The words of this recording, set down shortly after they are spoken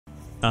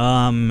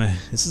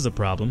This is a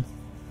problem.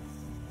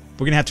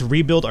 We're gonna have to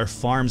rebuild our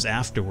farms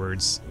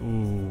afterwards.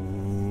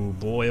 Ooh,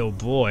 boy, oh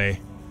boy.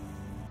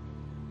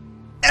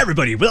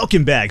 Everybody,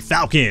 welcome back,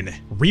 Falcon!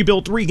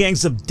 Rebuild 3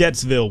 Gangs of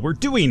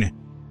Deadsville.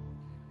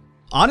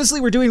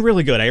 Honestly, we're doing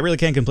really good. I really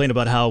can't complain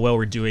about how well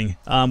we're doing.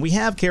 We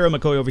have Kara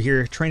McCoy over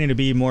here, training to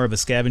be more of a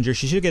scavenger.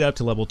 She should get up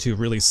to level 2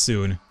 really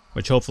soon,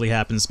 which hopefully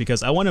happens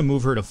because I want to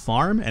move her to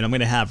farm, and I'm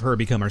gonna have her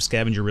become our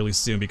scavenger really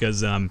soon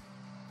because,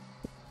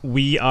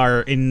 we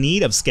are in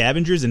need of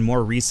scavengers and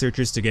more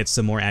researchers to get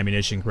some more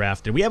ammunition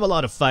crafted. We have a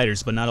lot of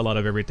fighters, but not a lot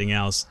of everything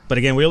else. But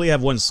again, we only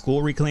have 1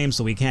 school reclaimed,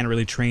 so we can't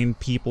really train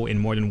people in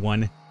more than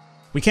one.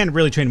 We can't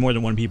really train more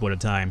than 1 people at a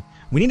time.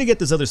 We need to get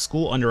this other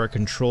school under our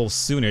control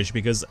soonish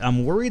because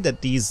I'm worried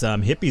that these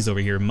hippies over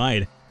here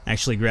might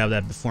actually grab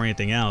that before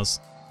anything else.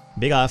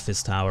 Big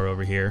office tower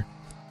over here.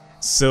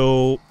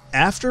 So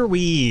after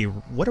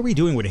what are we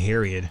doing with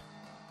Harriet?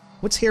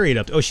 What's Harriet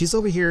up to? Oh, she's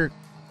over here.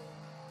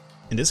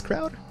 In this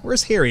crowd?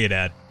 Where's Harriet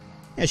at?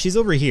 Yeah, she's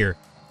over here.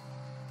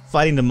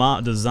 Fighting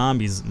the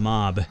zombies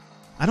mob.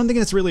 I don't think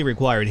that's really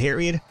required.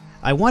 Harriet,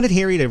 I wanted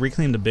Harriet to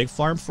reclaim the big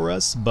farm for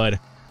us, but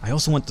I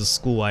also want the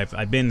school.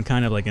 I've been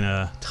kind of like in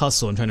a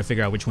tussle and trying to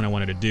figure out which one I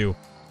wanted to do.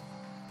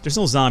 There's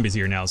no zombies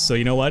here now, so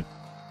you know what?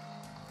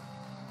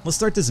 Let's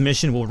start this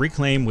mission. We'll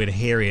reclaim with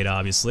Harriet,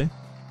 obviously.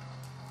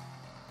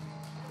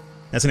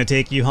 That's gonna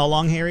take you how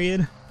long,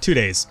 Harriet? 2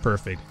 days.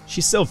 Perfect.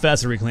 She's so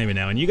fast to reclaim it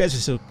now, and you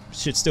guys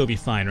should still be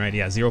fine, right?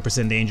 Yeah,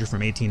 0% danger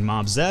from 18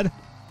 mob Z.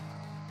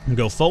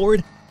 Go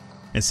forward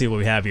and see what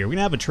we have here. We're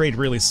gonna have a trade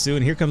really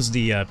soon. Here comes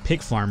the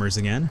pig farmers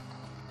again.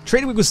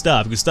 Trading with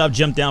Gustav. Gustav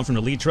jumped down from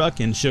the lead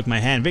truck and shook my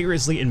hand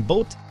vigorously in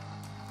both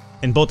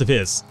of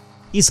his.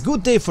 "It's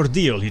good day for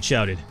deal," he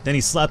shouted. Then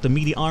he slapped a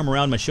meaty arm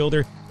around my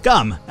shoulder.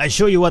 "Come, I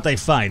show you what I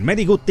find.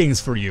 Many good things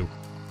for you."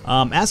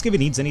 Ask if he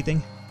needs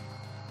anything.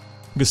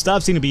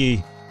 Gustav seemed to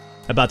be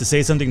about to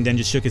say something, then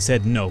just shook his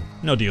head. No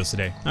deals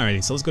today.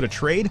 Alrighty, so let's go to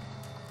trade.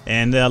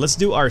 And let's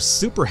do our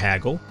super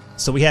haggle.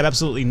 So we have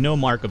absolutely no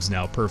markups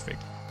now.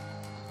 Perfect.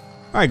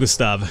 Alright,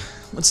 Gustav.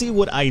 Let's see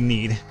what I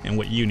need and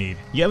what you need.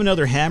 You have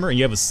another hammer and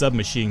you have a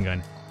submachine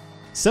gun.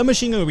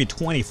 Submachine gun would be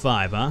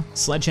 25, huh?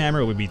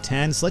 Sledgehammer would be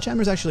 10.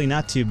 Sledgehammer's actually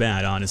not too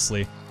bad,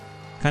 honestly.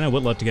 Kinda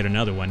would love to get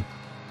another one.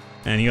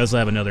 And you also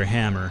have another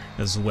hammer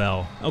as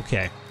well.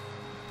 Okay.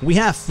 We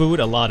have food,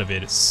 a lot of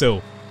it,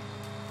 so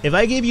if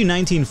I gave you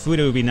 19 food,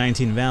 it would be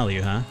 19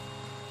 value, huh?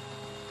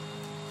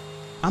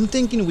 I'm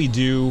thinking we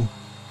do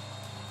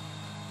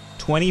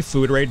 20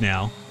 food right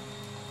now.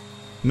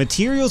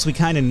 Materials we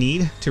kind of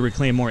need to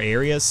reclaim more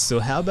areas, so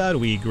how about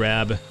we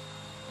grab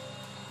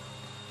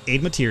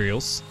 8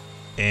 materials,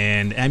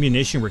 and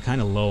ammunition we're kind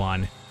of low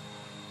on.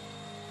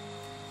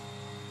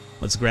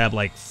 Let's grab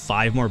like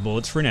 5 more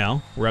bullets for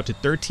now. We're up to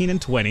 13 and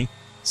 20,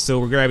 so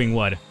we're grabbing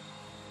what?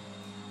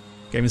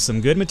 Grabbing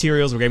some good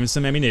materials, we're grabbing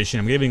some ammunition,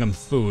 I'm giving them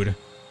food.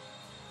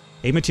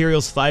 8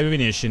 materials, 5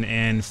 ammunition,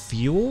 and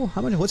fuel?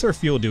 How much? What's our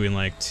fuel doing?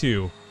 Like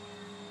 2.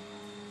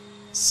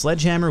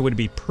 Sledgehammer would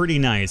be pretty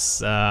nice.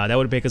 That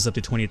would take us up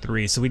to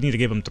 23, so we need to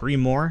give them 3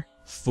 more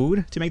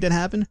food to make that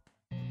happen.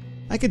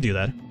 I could do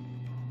that.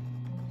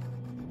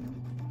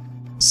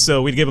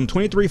 So we'd give them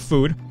 23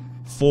 food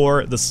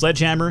for the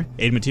sledgehammer,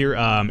 8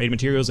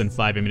 materials, and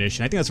 5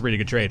 ammunition. I think that's a pretty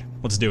good trade.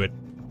 Let's do it.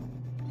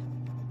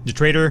 The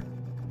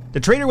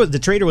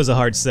trader was a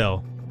hard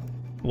sell.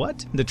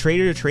 What? The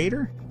trader? The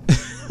trader.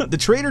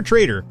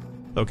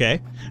 Okay.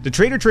 The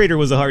trader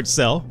was a hard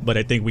sell, but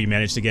I think we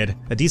managed to get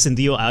a decent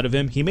deal out of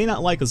him. He may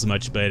not like us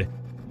much, but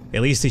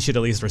at least he should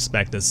at least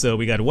respect us. So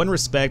we got 1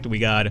 respect, we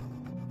got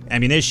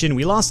ammunition.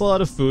 We lost a lot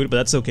of food, but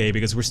that's okay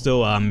because we're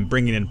still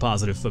bringing in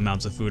positive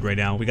amounts of food right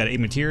now. We got 8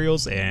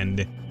 materials,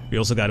 and we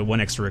also got 1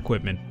 extra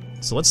equipment.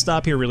 So let's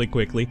stop here really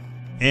quickly.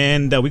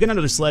 And we got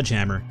another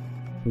sledgehammer,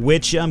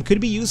 which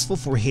could be useful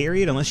for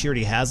Harriet unless she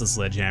already has a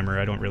sledgehammer.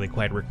 I don't really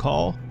quite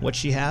recall what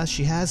she has.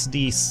 She has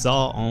the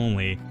saw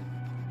only.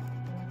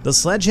 The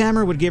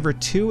sledgehammer would give her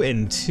 2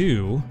 and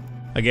 2.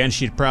 Again,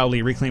 she'd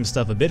probably reclaim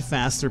stuff a bit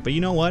faster, but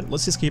you know what?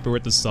 Let's just keep her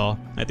with the saw.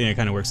 I think it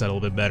kind of works out a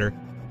little bit better.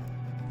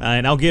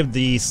 And I'll give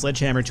the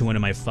sledgehammer to one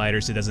of my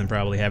fighters who doesn't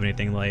probably have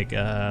anything. Like,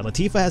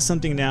 Latifah has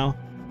something now.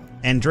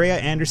 Andrea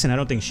Anderson, I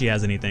don't think she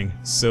has anything.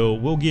 So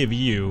we'll give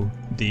you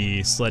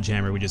the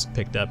sledgehammer we just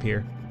picked up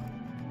here.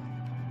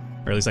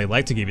 Or at least I'd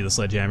like to give you the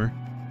sledgehammer.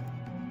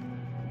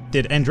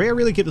 Did Andrea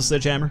really get the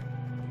sledgehammer?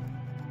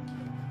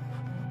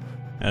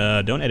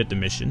 Don't edit the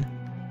mission.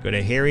 Go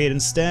to Harriet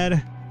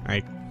instead.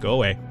 Alright, go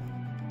away.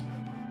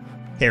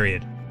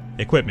 Harriet.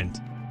 Equipment.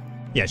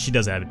 Yeah, she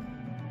does have it.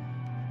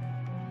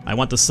 I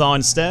want the saw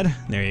instead.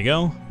 There you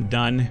go.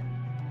 Done.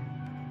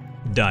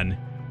 Done.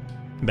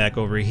 Back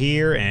over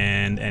here,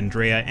 and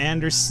Andrea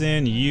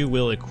Anderson, you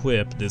will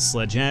equip this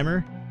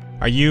sledgehammer.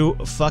 Are you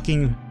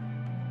fucking...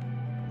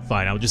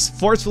 Fine, I'll just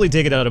forcefully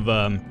take it out of,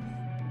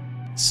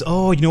 So,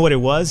 oh, you know what it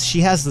was?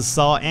 She has the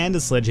saw and the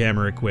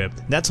sledgehammer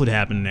equipped. That's what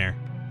happened there.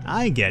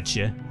 I get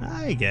you.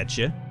 I get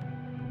you.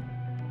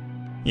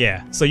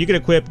 Yeah, so you could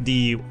equip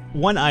the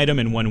 1 item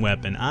and 1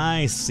 weapon.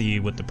 I see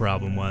what the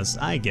problem was.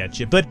 I get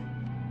you. But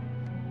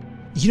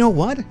You know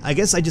what? I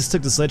guess I just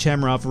took the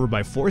sledgehammer off of her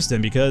by force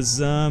then because,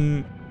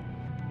 didn't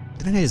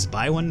I just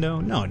buy one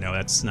though? No,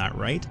 that's not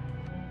right.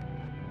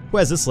 Who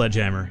has this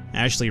sledgehammer?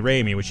 Ashley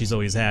Ramey, which she's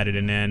always had it,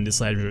 and then this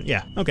sledgehammer.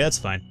 Yeah, okay, that's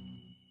fine.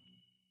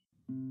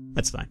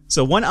 That's fine.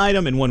 So 1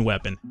 item and 1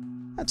 weapon.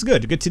 That's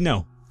good to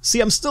know.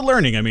 See, I'm still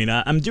learning. I mean,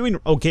 I'm doing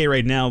okay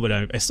right now, but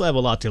I still have a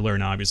lot to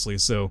learn, obviously,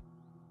 so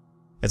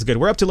that's good.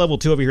 We're up to level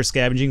 2 over here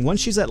scavenging. Once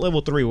she's at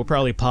level 3, we'll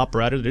probably pop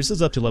her out of it. This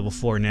is up to level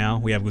 4 now.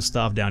 We have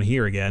Gustav down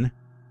here again.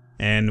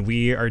 And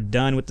we are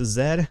done with the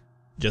Z.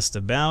 Just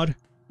about.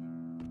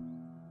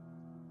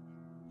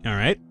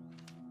 Alright.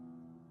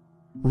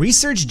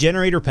 Research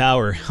generator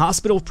power.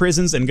 Hospital,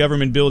 prisons, and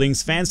government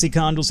buildings, fancy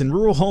condos, and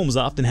rural homes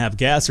often have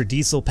gas or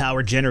diesel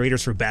power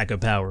generators for backup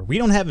power. We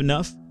don't have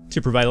enough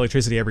to provide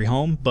electricity to every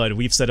home, but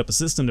we've set up a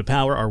system to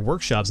power our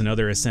workshops and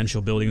other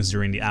essential buildings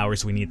during the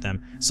hours we need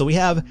them. So we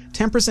have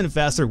 10%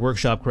 faster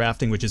workshop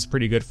crafting, which is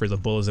pretty good for the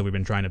bullets that we've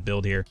been trying to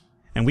build here.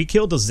 And we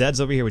killed the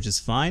Zeds over here, which is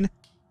fine.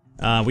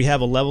 We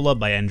have a level up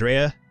by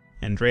Andrea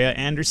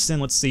Anderson.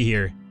 Let's see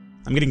here.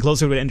 I'm getting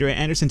closer with Andrea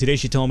Anderson. Today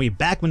she told me,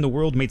 back when the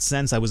world made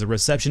sense, I was a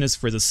receptionist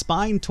for the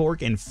Spine,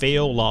 Torque, and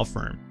Fail law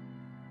firm.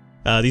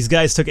 These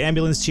guys took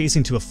ambulance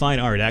chasing to a fine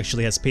art.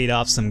 Actually has paid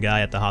off some guy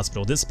at the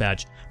hospital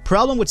dispatch.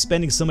 Problem with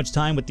spending so much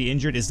time with the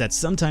injured is that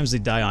sometimes they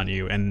die on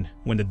you, and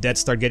when the dead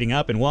start getting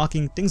up and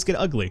walking, things get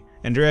ugly.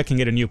 Andrea can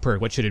get a new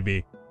perk. What should it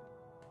be?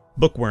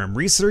 Bookworm.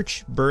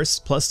 Research,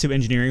 burst, +2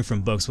 engineering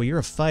from books. Well, you're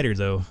a fighter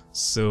though,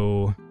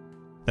 so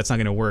that's not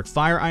gonna work.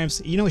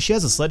 Firearms. You know, she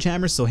has a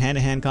sledgehammer, so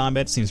hand-to-hand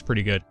combat seems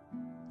pretty good.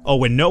 Oh,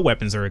 when no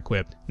weapons are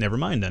equipped. Never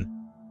mind then.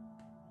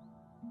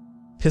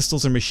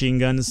 Pistols or machine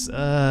guns.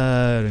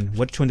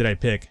 Which one did I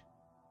pick?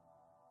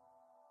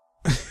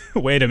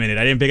 Wait a minute,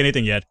 I didn't pick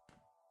anything yet.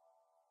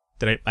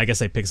 I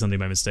guess I picked something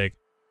by mistake.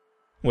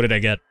 What did I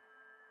get?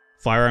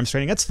 Firearms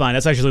training? That's fine,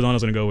 that's actually the one I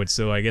was gonna go with,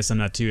 so I guess I'm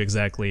not too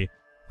exactly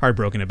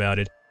heartbroken about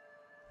it.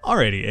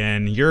 Alrighty,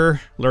 and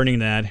you're learning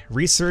that.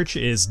 Research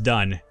is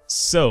done.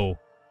 So,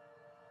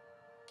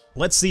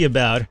 let's see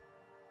about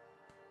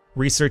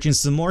researching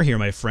some more here,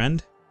 my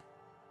friend.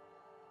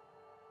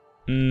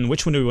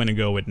 Which one do we want to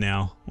go with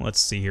now?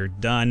 Let's see here.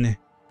 Done.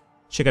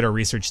 Check out our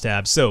research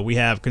tab. So, we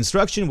have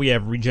construction, we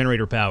have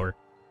regenerator power.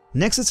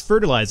 Next is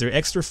fertilizer,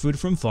 extra food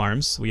from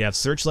farms. We have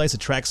searchlights,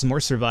 attracts more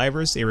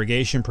survivors.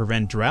 Irrigation,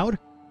 prevent drought.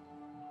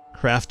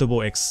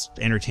 Craftable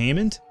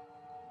entertainment.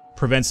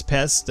 Prevents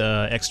pest,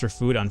 extra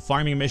food on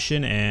farming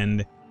mission.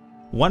 And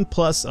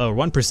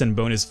 1%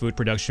 bonus food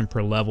production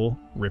per level.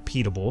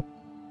 Repeatable.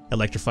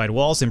 Electrified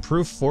walls,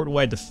 improve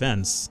fort-wide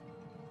defense.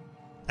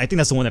 I think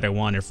that's the one that I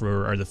wanted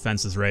for our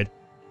defenses, right?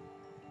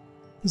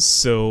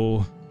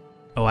 So,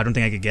 oh, I don't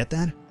think I could get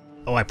that?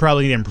 Oh, I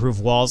probably need to improve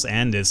walls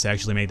and this to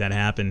actually make that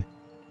happen.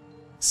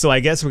 So I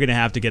guess we're gonna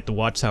have to get the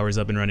watchtowers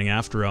up and running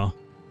after all.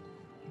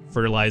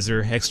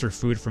 Fertilizer, extra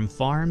food from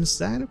farms,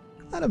 that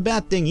not a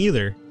bad thing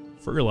either.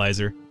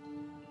 Fertilizer.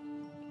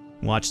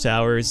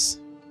 Watchtowers.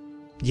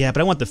 Yeah,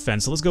 but I want the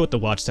fence, so let's go with the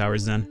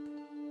watchtowers then.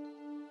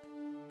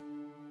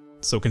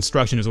 So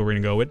construction is what we're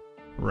gonna go with,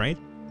 right?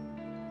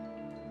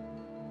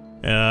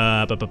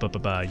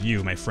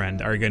 You, my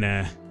friend, are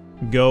gonna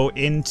go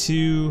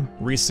into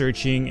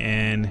researching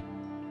and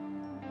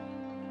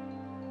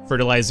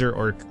fertilizer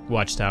or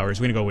watchtowers.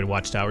 We're gonna go with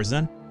watchtowers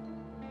then.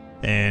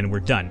 And we're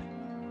done.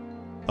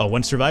 Oh,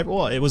 one survivor?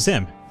 Well, it was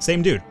him.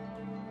 Same dude.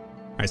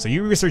 Alright, so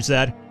you research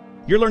that.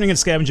 You're learning to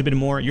scavenge a bit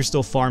more. You're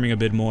still farming a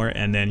bit more.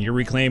 And then you're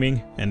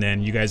reclaiming. And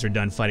then you guys are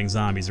done fighting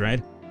zombies,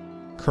 right?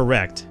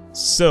 Correct.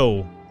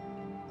 So,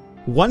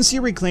 once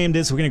you reclaim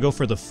this, we're gonna go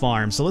for the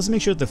farm. So let's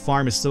make sure that the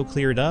farm is still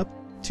cleared up.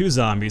 2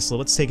 zombies, so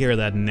let's take care of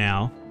that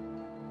now.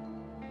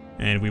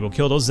 And we will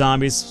kill those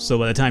zombies, so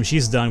by the time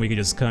she's done, we can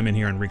just come in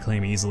here and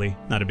reclaim easily.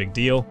 Not a big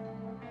deal.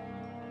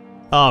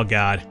 Oh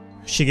god,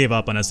 she gave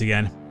up on us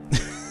again.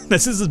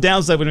 This is the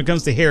downside when it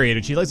comes to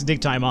Harriet. She likes to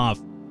take time off.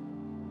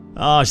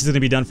 Oh, she's gonna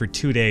be done for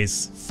 2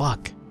 days.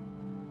 Fuck.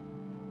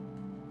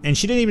 And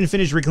she didn't even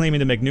finish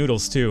reclaiming the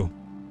McNoodles too,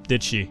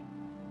 did she?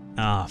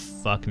 Ah,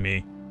 fuck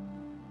me.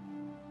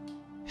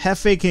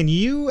 Hefe, can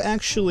you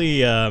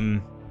actually,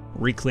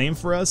 reclaim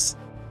for us?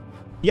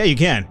 Yeah, you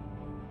can.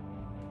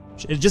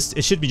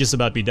 It should be just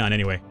about be done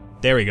anyway.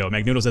 There we go,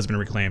 McNoodles has been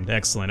reclaimed.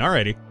 Excellent,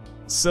 alrighty.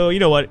 So, you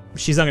know what,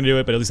 she's not gonna do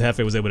it, but at least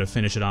Hefe was able to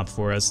finish it off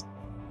for us.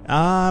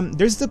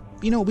 There's the,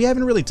 you know, we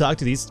haven't really talked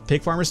to these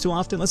pig farmers too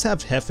often. Let's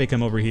have Hefe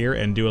come over here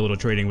and do a little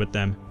trading with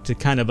them to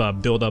kind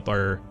of, build up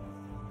our,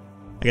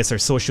 I guess, our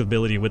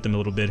sociability with them a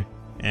little bit.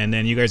 And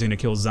then you guys are gonna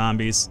kill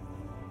zombies.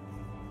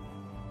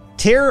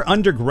 Terror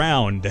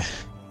Underground.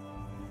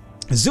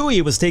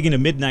 Zooey was taking a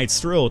midnight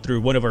stroll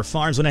through one of our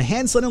farms when a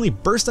hand suddenly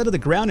burst out of the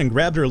ground and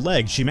grabbed her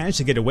leg. She managed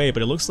to get away,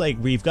 but it looks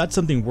like we've got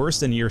something worse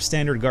than your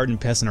standard garden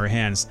pest in our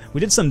hands.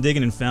 We did some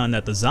digging and found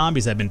that the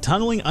zombies had been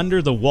tunneling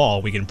under the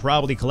wall. We can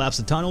probably collapse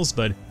the tunnels,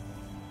 but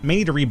may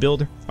need to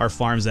rebuild our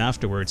farms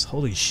afterwards.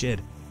 Holy shit.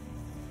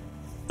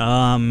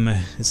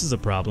 This is a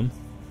problem.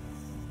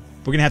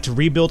 We're gonna have to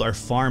rebuild our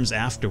farms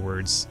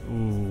afterwards.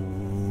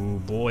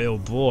 Ooh, boy, oh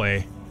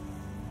boy.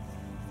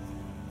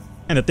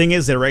 And the thing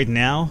is that right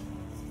now,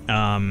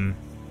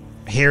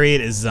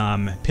 Harriet is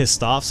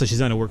pissed off, so she's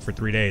going to work for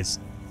 3 days.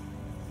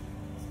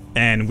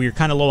 And we're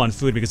kind of low on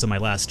food because of my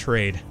last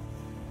trade.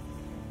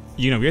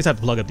 You know, we just have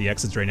to plug up the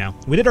exits right now.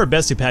 We did our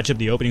best to patch up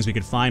the openings we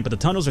could find, but the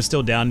tunnels are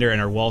still down there and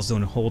our walls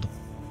don't hold.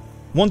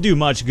 Won't do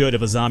much good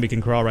if a zombie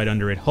can crawl right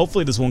under it.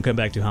 Hopefully this won't come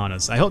back to haunt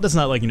us. I hope that's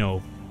not like, you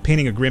know,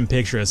 painting a grim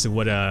picture as to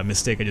what a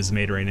mistake I just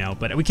made right now.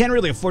 But we can't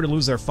really afford to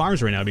lose our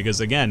farms right now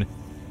because, again,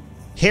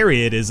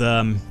 Harriet is,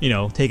 you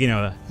know, taking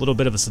a little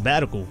bit of a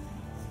sabbatical.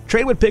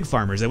 Trade with pig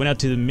farmers. I went out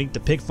to meet the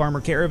pig farmer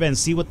caravan and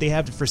see what they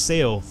have for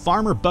sale.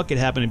 Farmer Bucket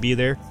happened to be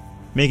there,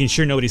 making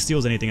sure nobody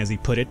steals anything, as he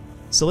put it.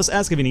 So let's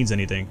ask if he needs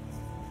anything.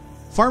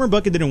 Farmer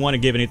Bucket didn't want to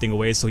give anything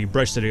away, so he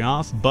brushed it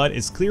off, but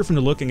it's clear from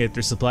the looking at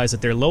their supplies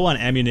that they're low on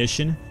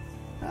ammunition.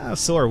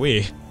 So are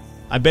we.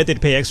 I bet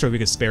they'd pay extra if we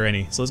could spare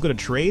any. So let's go to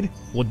trade.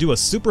 We'll do a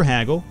super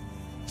haggle.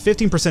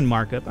 15%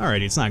 markup.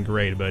 Alrighty, it's not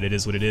great, but it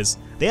is what it is.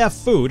 They have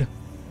food.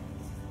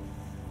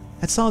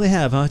 That's all they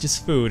have, huh?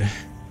 Just food.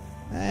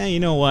 You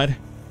know what?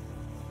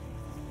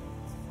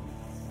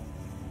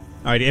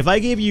 Alright, if I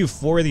gave you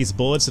 4 of these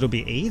bullets, it'll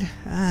be 8?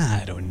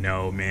 I don't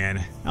know, man.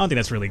 I don't think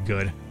that's really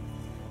good.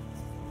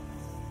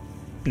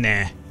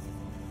 Nah.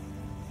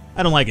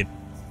 I don't like it.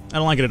 I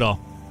don't like it at all.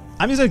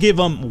 I'm just gonna give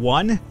them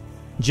 1,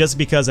 just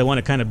because I want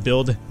to kind of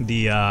build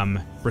the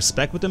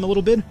respect with them a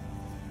little bit.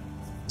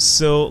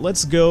 So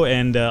let's go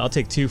and I'll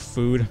take 2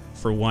 food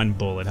for 1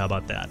 bullet. How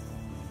about that?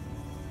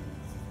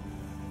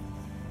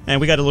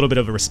 And we got a little bit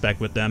of a respect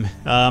with them.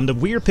 The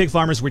weird pig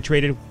farmers we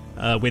traded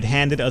with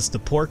handed us the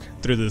pork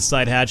through the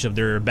side hatch of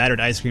their battered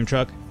ice cream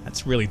truck.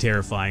 That's really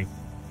terrifying.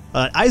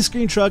 Ice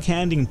cream truck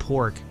handing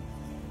pork.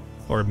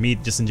 Or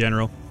meat, just in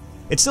general.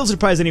 It's still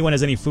surprised anyone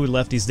has any food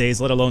left these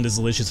days, let alone this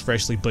delicious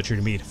freshly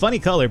butchered meat. Funny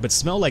color, but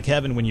smell like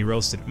heaven when you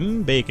roast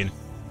it. Bacon.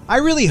 I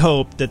really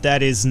hope that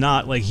that is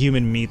not like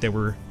human meat that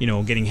we're, you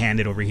know, getting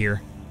handed over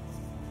here.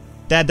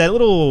 That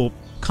little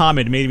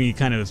comment made me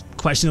kind of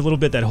question a little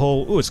bit that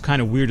whole, ooh, it's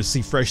kind of weird to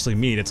see freshly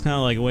meat. It's kind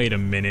of like, wait a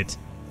minute.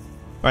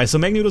 Alright, so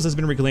Meg Noodles has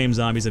been reclaimed,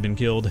 zombies have been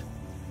killed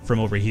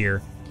from over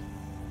here.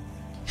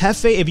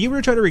 Hefe, if you were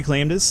to try to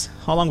reclaim this,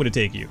 how long would it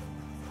take you?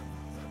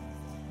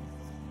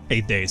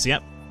 8 days,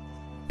 yep.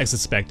 As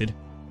expected.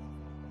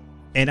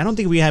 And I don't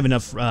think we have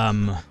enough,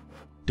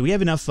 do we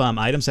have enough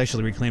items to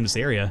actually reclaim this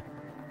area?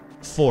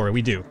 4,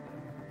 we do.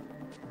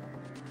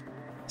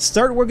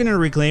 Start working on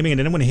reclaiming, and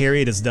then when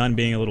Harriet is done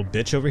being a little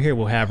bitch over here,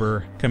 we'll have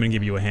her come and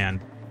give you a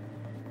hand.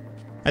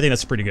 I think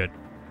that's pretty good.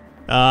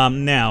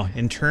 Now,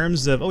 in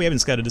terms of... Oh, we haven't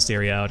scouted this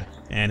area out.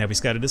 And have we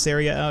scouted this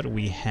area out?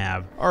 We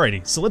have.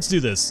 Alrighty, so let's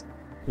do this.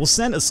 We'll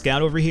send a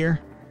scout over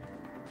here.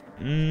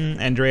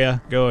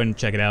 Andrea, go and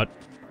check it out.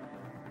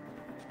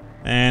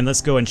 And let's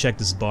go and check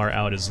this bar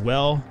out as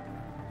well.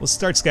 We'll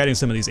start scouting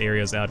some of these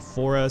areas out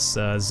for us.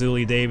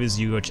 Zuli Davis,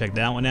 you go check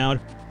that one out.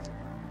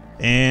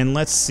 And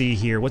let's see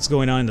here. What's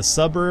going on in the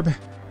suburb?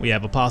 We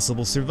have a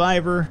possible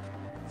survivor.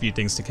 A few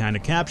things to kind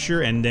of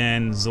capture. And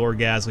then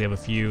Zorgaz, we have a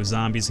few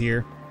zombies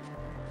here.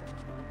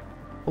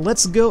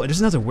 Let's go.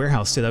 There's another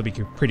warehouse too. That would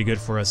be pretty good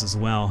for us as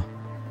well.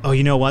 Oh,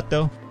 you know what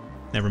though?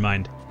 Never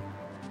mind.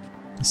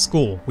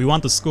 School. We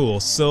want the school.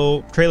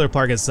 So, trailer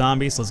park has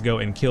zombies. Let's go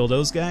and kill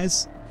those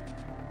guys.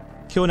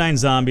 Kill 9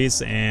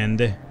 zombies,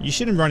 and you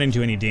shouldn't run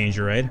into any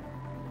danger, right?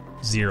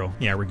 0.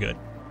 Yeah, we're good.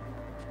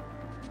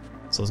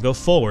 So let's go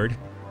forward.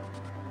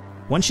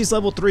 Once she's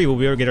level 3, we'll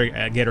be able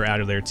to get her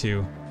out of there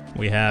too.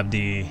 We have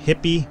the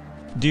Yippee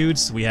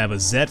dudes. We have a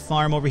Zed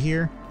farm over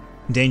here.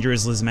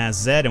 Dangerous Lizmas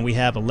Zed, and we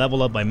have a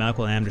level up by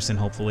Malcolm Anderson,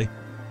 hopefully.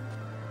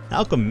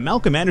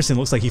 Malcolm Anderson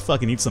looks like he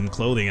fucking needs some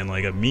clothing and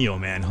like a meal,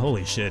 man.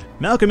 Holy shit.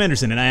 Malcolm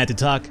Anderson and I had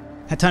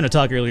time to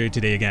talk earlier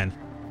today again.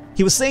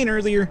 He was saying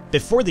earlier,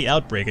 before the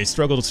outbreak, I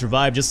struggled to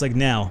survive just like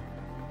now.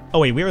 Oh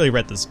wait, we already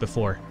read this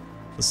before.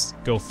 Let's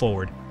go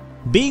forward.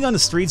 Being on the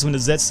streets when the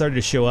Zeds started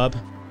to show up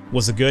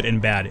was a good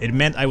and bad. It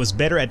meant I was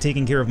better at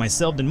taking care of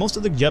myself than most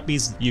of the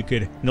yuppies. You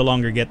could no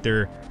longer get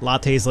their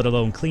lattes, let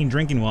alone clean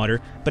drinking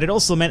water, but it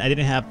also meant I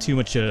didn't have too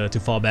much to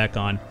fall back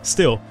on.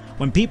 Still,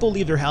 when people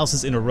leave their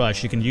houses in a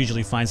rush, you can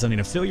usually find something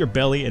to fill your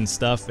belly and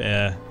stuff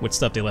with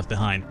stuff they left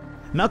behind.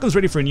 Malcolm's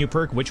ready for a new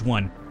perk. Which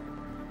one?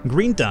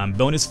 Green Thumb,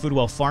 bonus food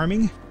while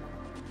farming.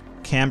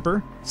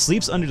 Camper,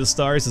 sleeps under the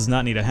stars, does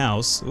not need a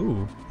house.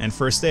 Ooh, and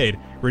first aid,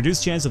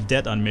 reduced chance of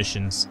death on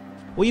missions.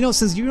 Well, you know,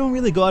 since you don't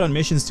really go out on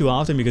missions too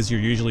often because you're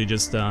usually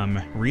just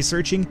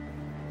researching,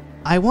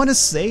 I want to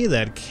say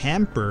that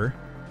Camper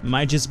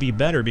might just be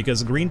better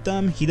because Green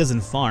Thumb, he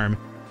doesn't farm.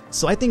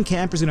 So I think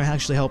Camper's gonna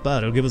actually help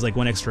out. It'll give us like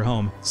 1 extra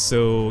home.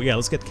 So yeah,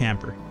 let's get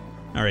Camper.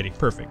 Alrighty,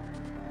 perfect.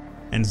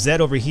 And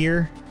Zed over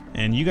here,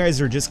 and you guys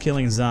are just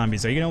killing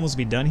zombies. Are you gonna almost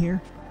be done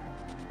here?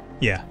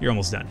 Yeah, you're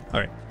almost done.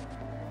 Alright.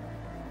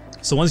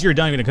 So once you're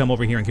done, you're gonna come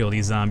over here and kill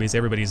these zombies.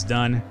 Everybody's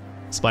done.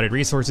 Spotted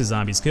resources,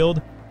 zombies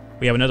killed.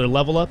 We have another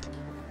level up.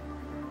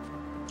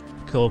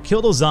 Cool.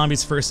 Kill those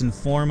zombies first and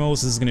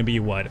foremost. This is gonna be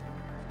what?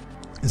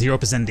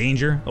 0%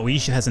 danger.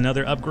 Oisha has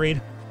another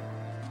upgrade.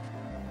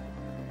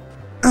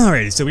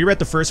 Alrighty, so we read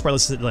the first part,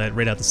 let's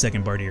read out the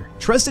second part here.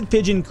 Trusted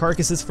pigeon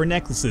carcasses for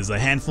necklaces, a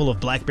handful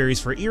of blackberries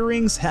for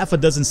earrings, half a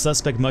dozen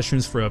suspect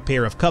mushrooms for a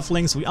pair of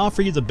cufflinks. We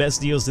offer you the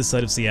best deals this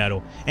side of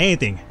Seattle.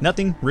 Anything,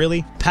 nothing,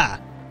 really? Pa!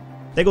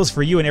 That goes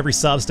for you and every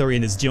sob story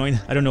in this joint.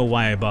 I don't know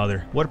why I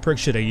bother. What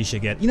perks should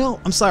Aisha get? You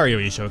know, I'm sorry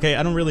Aisha, okay?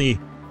 I don't really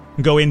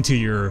go into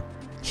your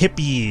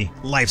hippie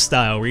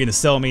lifestyle where you're gonna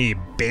sell me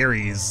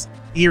berries.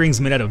 Earrings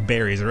made out of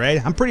berries,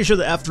 alright? I'm pretty sure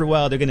that after a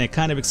while they're gonna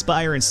kind of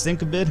expire and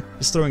stink a bit.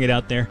 Just throwing it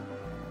out there.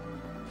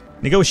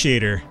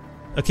 Negotiator.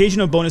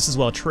 Occasional bonuses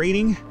while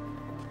trading.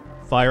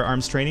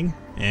 Firearms training.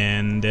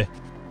 And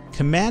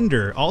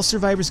Commander. All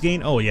survivors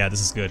gain... Oh yeah,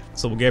 this is good.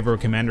 So we'll give her a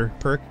Commander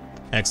perk.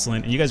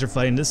 Excellent. And you guys are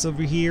fighting this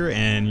over here,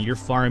 and you're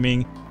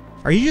farming.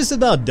 Are you just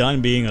about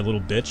done being a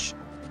little bitch?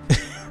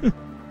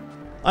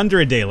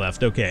 Under a day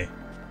left. Okay.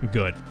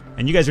 Good.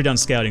 And you guys are done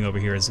scouting over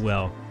here as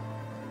well.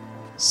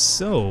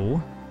 So...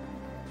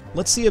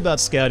 let's see about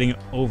scouting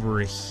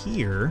over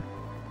here.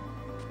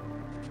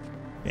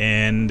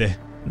 And...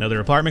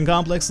 another apartment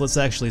complex. Let's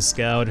actually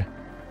scout.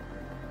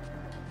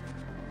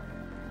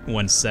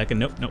 1 second.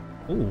 Nope, nope.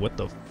 Ooh, what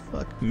the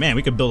fuck? Man,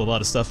 we could build a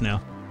lot of stuff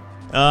now.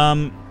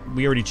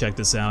 We already checked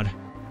this out.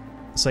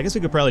 So I guess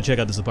we could probably check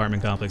out this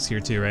apartment complex here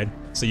too, right?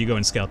 So you go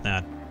and scout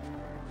that.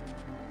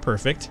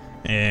 Perfect.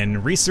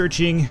 And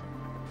researching.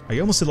 Are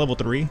you almost at level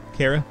 3,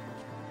 Kara?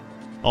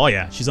 Oh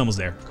yeah, she's almost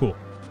there. Cool.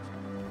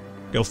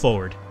 Go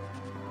forward.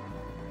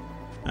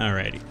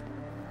 Alrighty.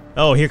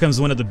 Oh, here comes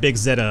one of the big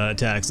Zeta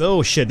attacks.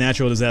 Oh shit,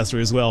 natural disaster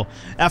as well.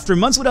 After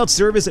months without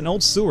service, an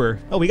old sewer...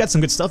 Oh, we got some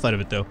good stuff out of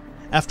it though.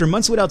 After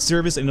months without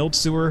service, an old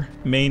sewer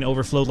main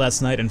overflowed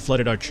last night and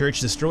flooded our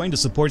church, destroying the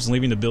supports and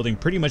leaving the building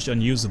pretty much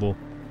unusable.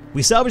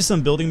 We salvaged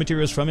some building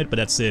materials from it, but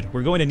that's it.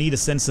 We're going to need to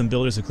send some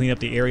builders to clean up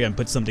the area and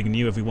put something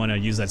new if we want to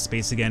use that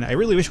space again. I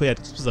really wish we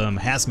had some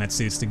hazmat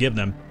suits to give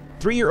them.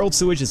 3-year-old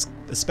sewage is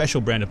a special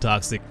brand of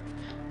toxic.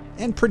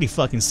 And pretty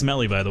fucking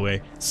smelly, by the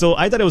way. So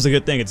I thought it was a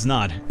good thing it's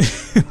not.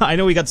 I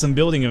know we got some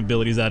building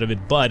abilities out of it,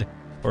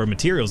 or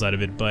materials out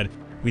of it, but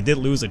we did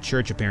lose a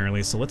church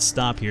apparently. So let's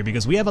stop here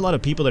because we have a lot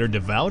of people that are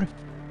devout.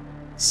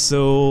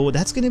 So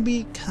that's gonna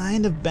be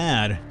kind of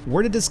bad.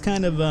 Where did this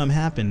kind of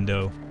happen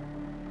though?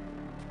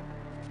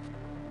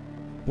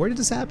 Where did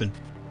this happen?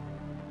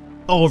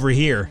 Oh, over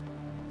here.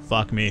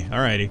 Fuck me.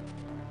 Alrighty.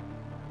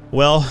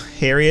 Well,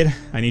 Harriet,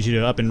 I need you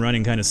to up and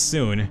running kind of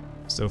soon.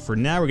 So for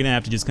now, we're gonna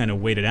have to just kind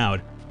of wait it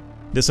out.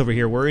 This over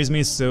here worries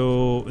me,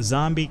 so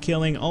zombie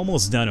killing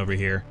almost done over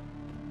here.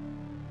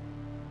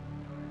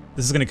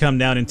 This is gonna come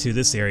down into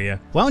this area.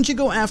 Why don't you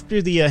go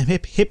after the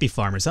hippie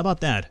farmers? How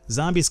about that?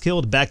 Zombies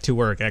killed, back to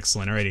work.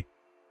 Excellent, alrighty.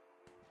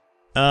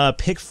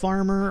 Pig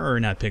farmer, or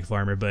not pig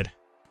farmer, but...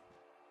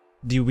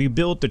 do we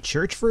build the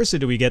church first, or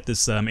do we get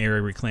this area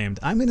reclaimed?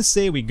 I'm gonna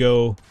say we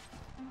go...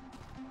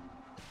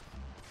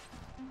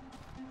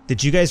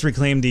 Did you guys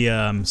reclaim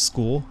the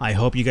school? I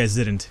hope you guys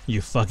didn't, you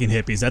fucking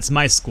hippies. That's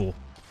my school.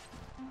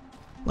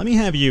 Let me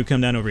have you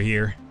come down over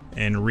here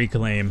and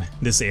reclaim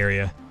this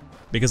area.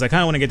 Because I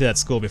kind of want to get to that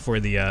school before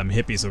the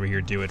hippies over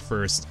here do it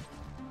first.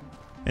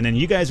 And then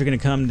you guys are going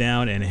to come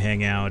down and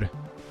hang out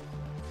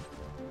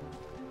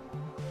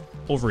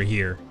over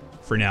here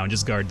for now and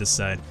just guard this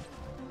side.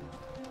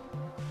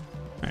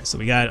 Alright, so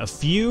we got a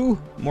few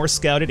more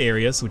scouted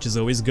areas, which is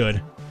always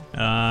good.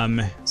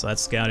 So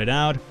that's scouted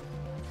out.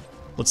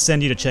 Let's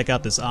send you to check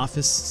out this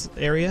office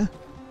area.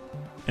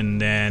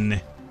 And then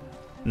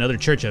another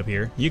church up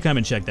here. You come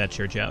and check that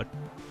church out.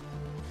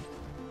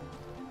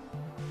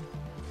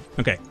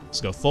 Okay, let's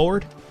go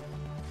forward.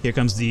 Here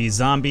comes the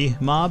zombie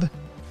mob.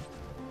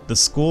 The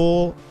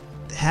school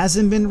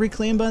hasn't been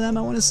reclaimed by them,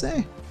 I want to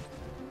say.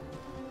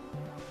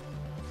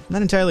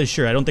 Not entirely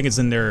sure. I don't think it's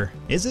in there.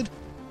 Is it?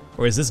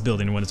 Or is this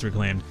building the one that's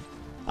reclaimed?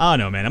 I don't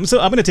know, man. I'm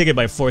gonna take it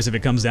by force if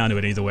it comes down to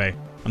it either way.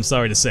 I'm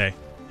sorry to say.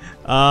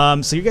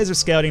 So you guys are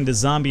scouting. The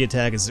zombie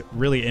attack is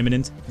really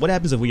imminent. What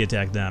happens if we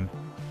attack them?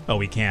 Oh,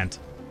 we can't.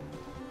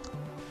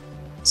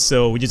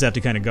 So we just have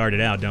to kind of guard it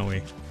out, don't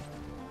we?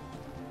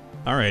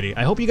 Alrighty.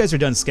 I hope you guys are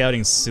done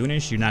scouting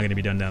soonish. You're not going to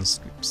be done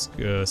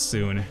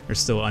soon. There's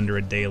still under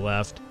a day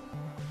left.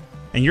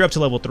 And you're up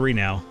to level 3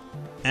 now.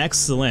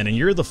 Excellent. And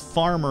you're the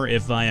farmer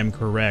if I am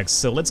correct.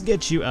 So let's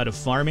get you out of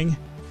farming.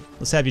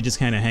 Let's have you just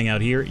kind of hang out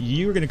here.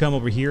 You're going to come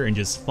over here and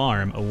just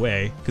farm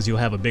away because you'll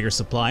have a bigger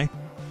supply.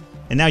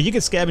 And now you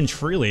can scavenge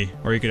freely,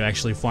 or you could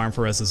actually farm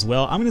for us as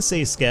well. I'm going to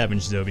say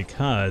scavenge though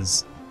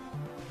because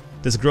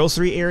this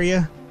grocery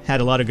area had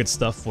a lot of good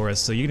stuff for us.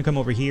 So you're going to come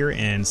over here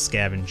and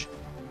scavenge.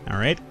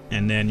 Alright,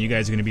 and then you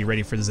guys are going to be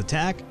ready for this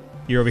attack.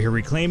 You're over here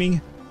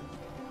reclaiming.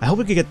 I hope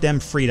we can get them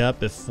freed up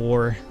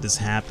before this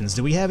happens.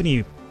 Do we have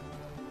any...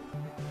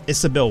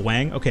 Isabel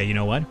Wang? Okay, you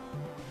know what?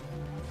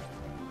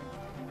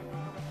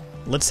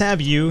 Let's have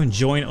you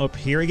join up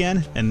here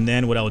again, and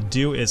then what I'll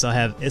do is I'll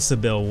have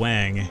Isabel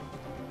Wang.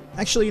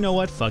 Actually, you know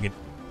what? Fuck it.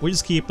 We'll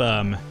just keep,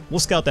 we'll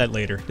scout that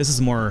later. This is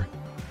more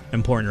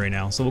important right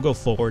now. So we'll go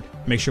forward,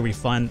 make sure we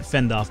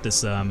fend off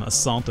this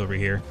assault over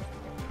here.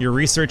 You're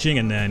researching,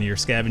 and then you're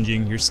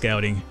scavenging, you're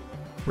scouting.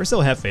 Where's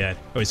El Jefe at?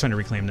 Oh, he's trying to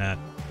reclaim that.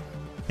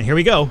 And here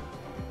we go.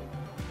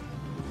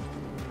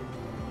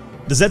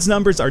 The Zed's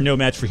numbers are no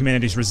match for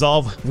humanity's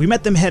resolve. We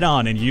met them head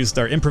on and used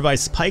our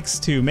improvised spikes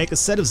to make a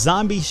set of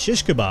zombie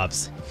shish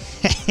kebabs.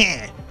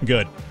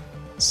 Good.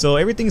 So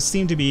everything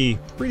seemed to be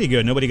pretty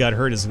good. Nobody got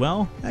hurt as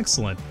well.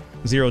 Excellent.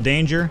 Zero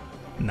danger.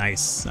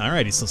 Nice.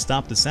 Alrighty, so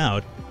stop this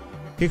out.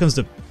 Here comes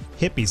the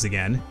hippies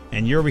again.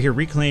 And you're over here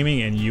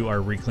reclaiming, and you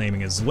are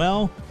reclaiming as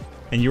well.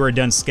 And you are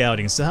done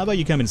scouting. So how about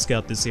you come and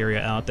scout this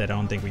area out that I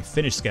don't think we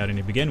finished scouting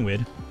to begin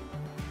with,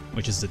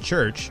 which is the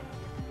church.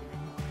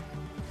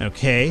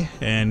 Okay,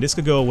 and this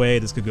could go away,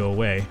 this could go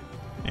away.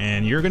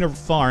 And you're gonna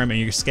farm, and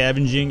you're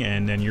scavenging,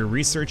 and then you're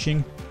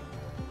researching.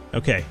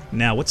 Okay,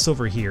 now what's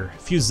over here?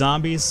 A few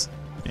zombies,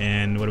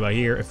 and what about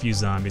here? A few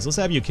zombies. Let's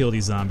have you kill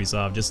these zombies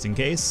off just in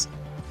case.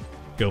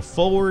 Go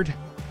forward.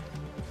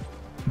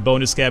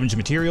 Bonus scavenge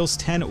materials,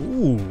 10.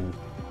 Ooh,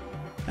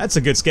 that's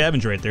a good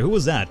scavenge right there. Who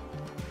was that?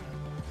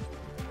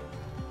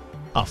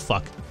 Oh,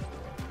 fuck.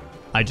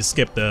 I just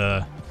skipped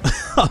the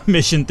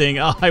mission thing.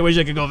 Oh, I wish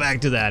I could go back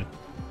to that.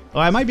 Oh,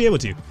 I might be able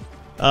to.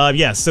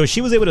 Yeah, so she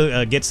was able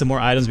to get some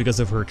more items because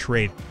of her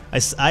trait.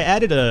 I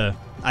added a...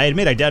 I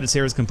admit I doubted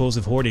Sarah's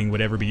compulsive hoarding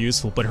would ever be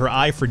useful, but her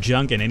eye for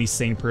junk and any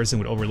sane person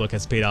would overlook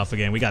has paid off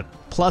again. We got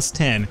plus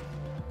 10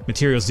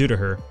 materials due to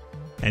her.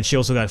 And she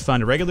also got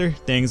found irregular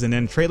things, and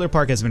then Trailer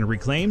Park has been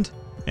reclaimed,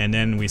 and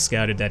then we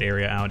scouted that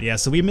area out. Yeah,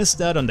 so we missed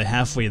out on the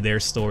halfway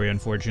there story,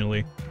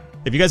 unfortunately.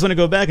 If you guys want to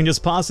go back and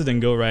just pause it, then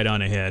go right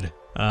on ahead.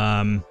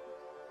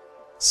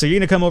 So you're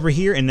going to come over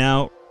here, and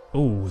now...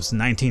 Ooh, it's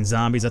 19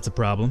 zombies, that's a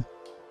problem.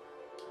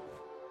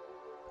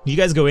 You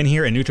guys go in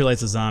here and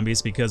neutralize the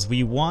zombies because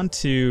we want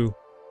to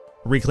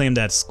reclaim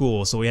that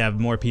school so we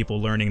have more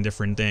people learning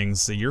different things.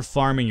 So you're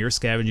farming, you're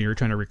scavenging, you're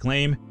trying to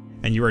reclaim,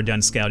 and you are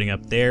done scouting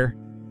up there.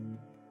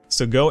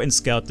 So go and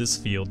scout this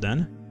field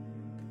then.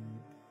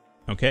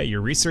 Okay,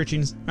 you're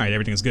researching. Alright,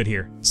 everything's good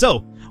here.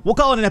 So, we'll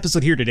call it an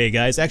episode here today,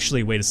 guys.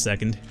 Actually, wait a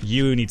second.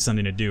 You need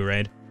something to do,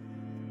 right?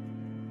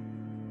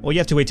 Well, you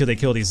have to wait till they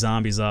kill these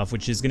zombies off,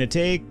 which is going to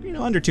take, you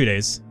know, under 2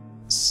 days.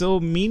 So,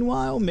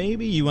 meanwhile,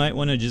 maybe you might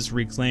want to just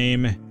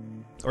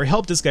reclaim, or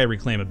help this guy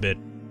reclaim a bit.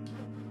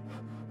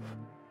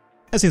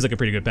 That seems like a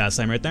pretty good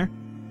pastime right there.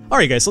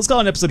 Alright, guys, so let's call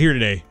it an episode here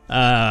today.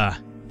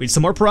 We did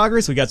some more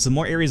progress, we got some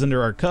more areas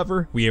under our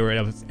cover, we were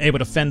able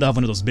to fend off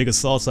one of those big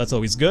assaults, so that's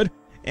always good.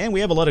 And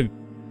we have a lot of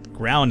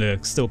ground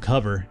to still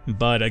cover,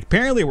 but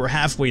apparently we're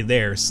halfway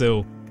there,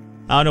 so...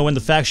 I don't know when the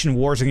faction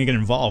wars are going to get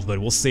involved, but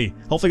we'll see.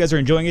 Hopefully you guys are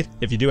enjoying it.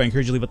 If you do, I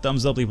encourage you to leave a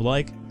thumbs up, leave a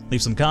like,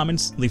 leave some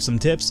comments, leave some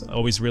tips.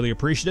 Always really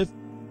appreciative.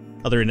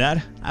 Other than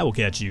that, I will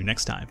catch you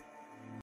next time.